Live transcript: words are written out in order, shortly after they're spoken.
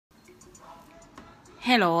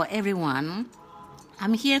Hello everyone,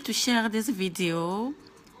 I'm here to share this video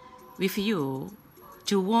with you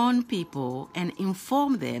to warn people and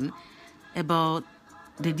inform them about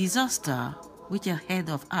the disaster which is ahead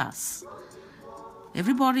of us.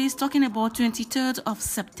 Everybody is talking about 23rd of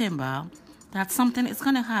September, that something is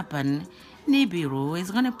going to happen. NIBIRU is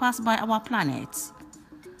going to pass by our planet.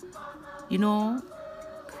 You know,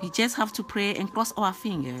 we just have to pray and cross our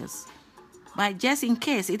fingers. But just in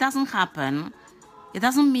case it doesn't happen, it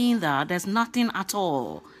doesn't mean that there's nothing at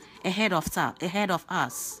all ahead of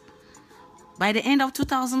us. By the end of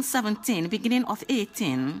 2017, beginning of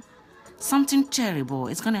 18, something terrible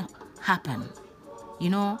is going to happen. You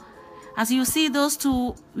know, as you see those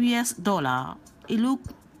two US dollar, it look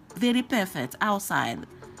very perfect outside.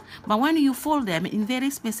 But when you fold them in very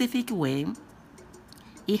specific way,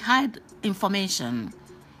 it hide information.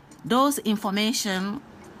 Those information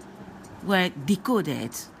were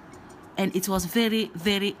decoded. And it was very,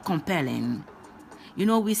 very compelling. You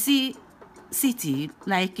know, we see cities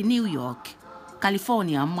like New York,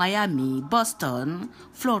 California, Miami, Boston,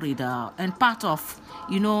 Florida, and part of,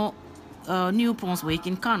 New Brunswick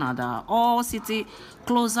in Canada, all cities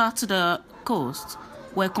closer to the coast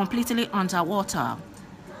were completely underwater.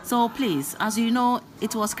 So please, as you know,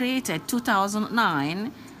 it was created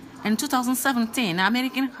 2009 and 2017,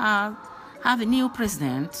 American have a new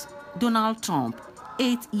president, Donald Trump.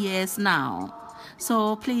 8 years now.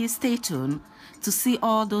 So please stay tuned to see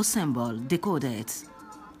all those symbols decoded.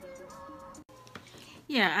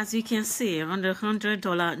 Yeah, as you can see on the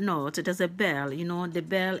 $100 note, there's a bell. You know, the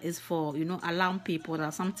bell is for, alarm people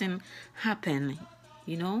that something happened.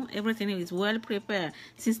 You know, everything is well prepared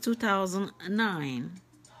since 2009.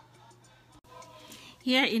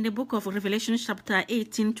 Here in the book of Revelation, chapter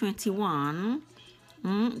 18:21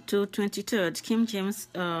 to 23rd King James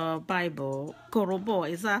Bible,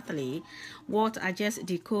 corroborate exactly what I just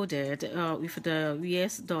decoded with the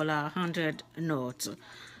US dollar 100 note.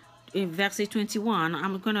 In verse 21,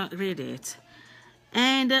 I'm gonna read it.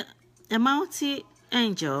 And a mighty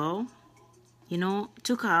angel,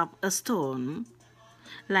 took up a stone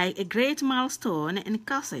like a great milestone and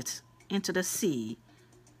cast it into the sea,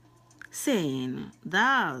 saying,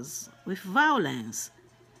 "Thus with violence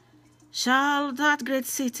shall that great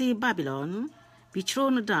city Babylon be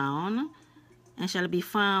thrown down, and shall be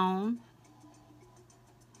found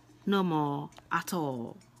no more at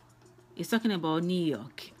all." It's talking about New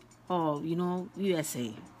York or,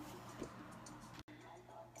 USA.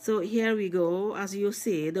 So here we go. As you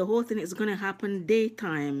see, the whole thing is going to happen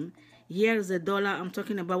daytime. Here's the dollar I'm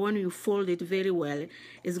talking about. When you fold it very well,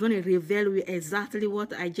 it's going to reveal you exactly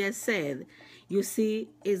what I just said. You see,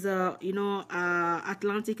 is a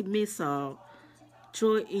Atlantic missile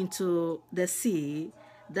thrown into the sea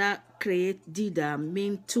that create Didam,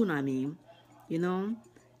 mean tsunami.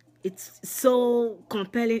 It's so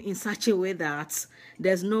compelling in such a way that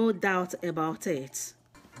there's no doubt about it.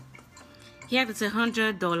 Here is a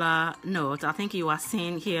 $100 note. I think you are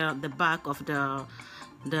seeing here the back of the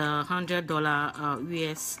 $100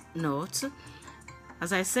 US note.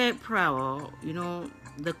 As I said prior,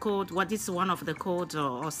 the code, what is one of the codes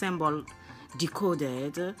or symbol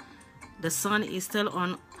decoded, the sun is still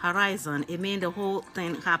on horizon. It means the whole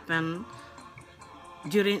thing happened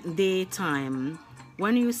during daytime.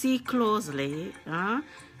 When you see closely,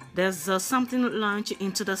 there's something launched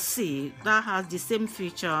into the sea that has the same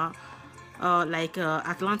feature like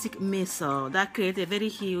Atlantic missile that creates a very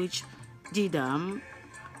huge Didam,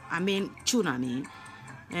 tsunami,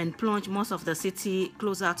 and plunge most of the city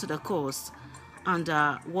closer to the coast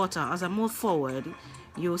under water. As I move forward,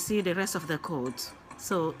 you'll see the rest of the code.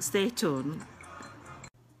 So stay tuned.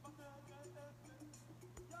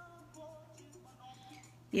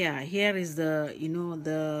 Yeah, here is the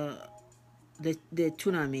the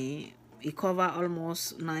tsunami. It covers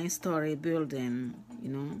almost 9-story building.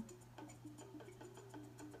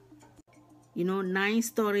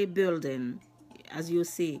 9-story building. As you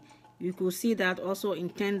see, you could see that also in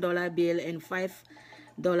 $10 bill and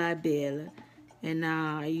 $5 bill. And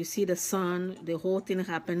you see the sun, the whole thing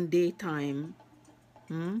happened daytime.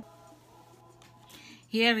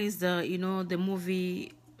 Here is the, the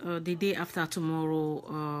movie The Day After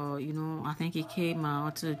Tomorrow. I think it came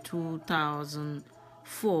out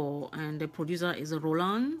 2004, and the producer is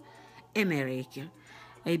Roland Emmerich.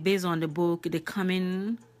 Based on the book The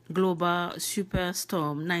Coming Global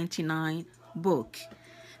Superstorm 99 book.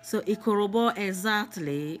 So it corroborates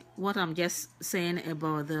exactly what I'm just saying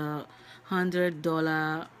about the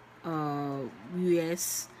 $100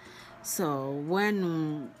 US. So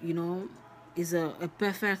when is a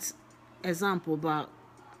perfect example, but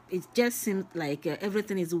it just seems like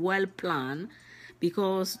everything is well planned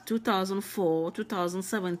because 2004,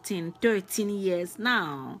 2017, 13 years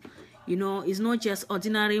now. You know, it's not just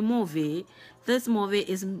ordinary movie. This movie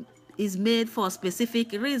is made for a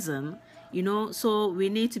specific reason, you know, so we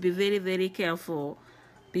need to be very, very careful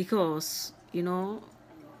because, you know,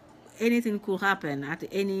 anything could happen at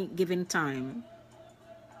any given time.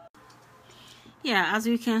 Yeah, as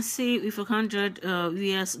you can see with a 100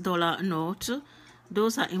 US dollar note,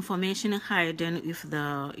 those are information hidden with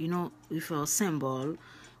the, you know, with a symbol.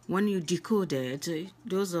 When you decode it,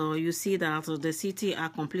 those are, you see that the city are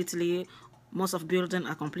completely, most of buildings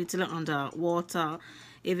are completely underwater,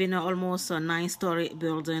 even almost a 9-story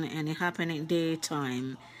building, and it happened in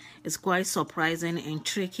daytime. It's quite surprising and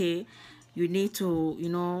tricky. You need to, you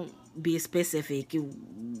know, be specific.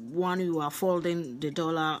 One, you are folding the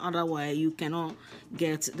dollar, otherwise you cannot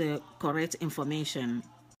get the correct information.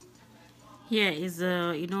 Here is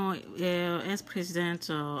you know, ex-president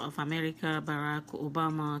of America Barack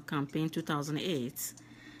Obama campaign 2008.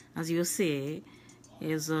 As you see,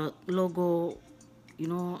 is a logo, you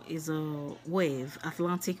know, is a wave,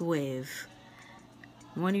 Atlantic wave.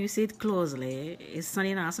 When you see it closely, it's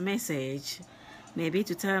sending us a message, maybe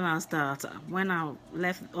to tell us that when I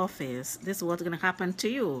left office, this is what's going to happen to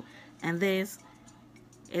you. And this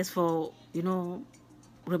is for, you know,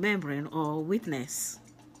 remembering or witness.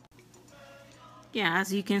 Yeah,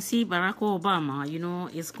 as you can see, Barack Obama, you know,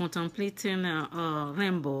 is contemplating a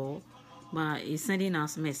rainbow, but he's sending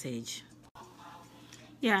us a message.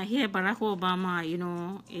 Yeah, here Barack Obama, you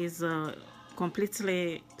know, is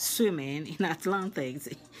completely swimming in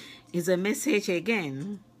Atlantic. It's a message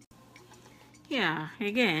again. Yeah,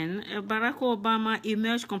 again, Barack Obama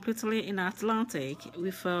emerged completely in Atlantic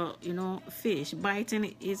with, you know, fish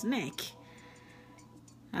biting his neck.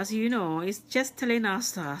 As you know, it's just telling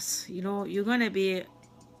us that, you know, you're going to be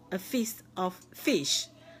a feast of fish.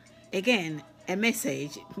 Again, a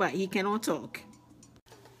message, but he cannot talk.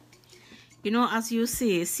 You know, as you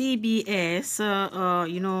see, CBS,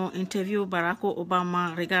 you know, interviewed Barack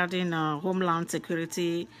Obama regarding Homeland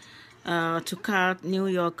Security to cut New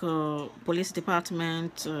York Police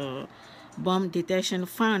Department bomb detection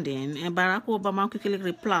funding. And Barack Obama quickly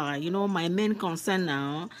replied, you know, my main concern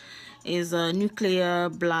now is a nuclear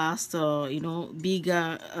blast, you know,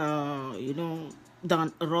 bigger, you know,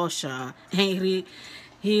 than Russia. And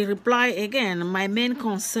he replied again, my main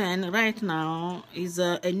concern right now is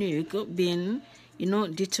a nuke being, you know,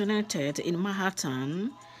 detonated in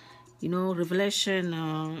Manhattan, you know, Revelation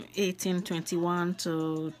 18:21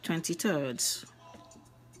 to 23.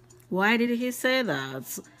 Why did he say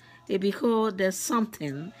that? Because there's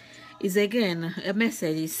something, is again a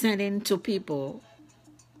message he's sending to people.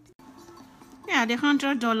 Yeah, the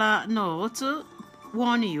 $100 note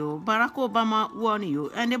warn you, Barack Obama warn you,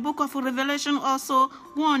 and the book of Revelation also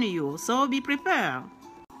warn you, so be prepared.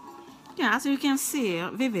 Yeah, as you can see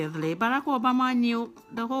vividly, Barack Obama knew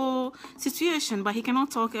the whole situation, but he cannot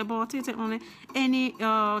talk about it on any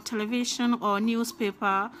television or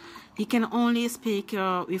newspaper. He can only speak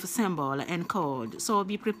with symbol and code, so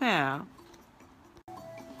be prepared.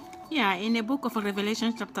 Yeah, in the book of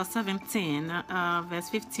Revelation chapter 17, verse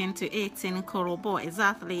 15 to 18, corroborate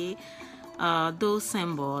exactly those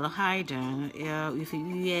symbols hidden with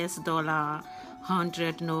US dollar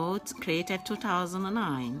 100 notes created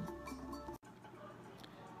 2009.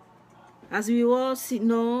 As we all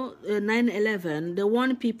know, 9/11, the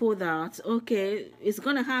one people that, okay, it's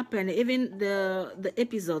going to happen. Even the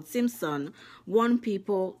episode Simpson, one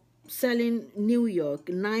people selling New York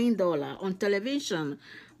 $9 on television,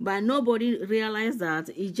 but nobody realized that.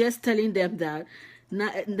 He's just telling them that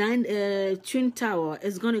Twin Tower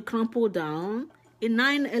is going to crumple down in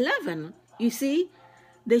 9/11. You see,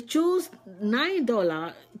 they choose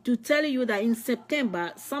 $9 to tell you that in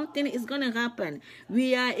September something is going to happen.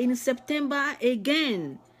 We are in September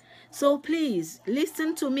again. So please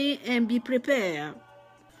listen to me and be prepared.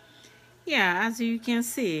 Yeah, as you can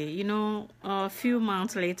see, you know, a few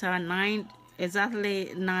months later,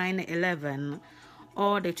 exactly 9/11,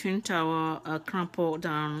 all the Twin Tower crumpled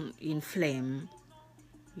down in flame,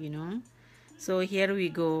 you know. So here we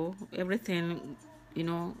go, everything, you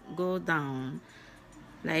know, go down.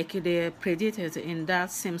 Like they predicted in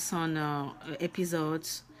that Simpson episode,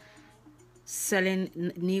 selling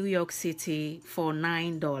New York City for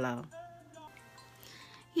 $9.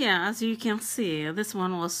 Yeah, as you can see, this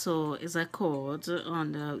one also is a code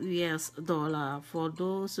on the US dollar for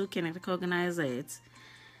those who can recognize it.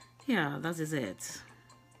 Yeah, that is it.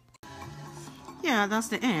 Yeah, that's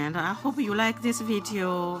the end. I hope you like this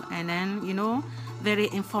video, and then, you know, very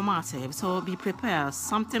informative. So be prepared.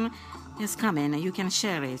 Something is coming. You can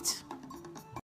share it.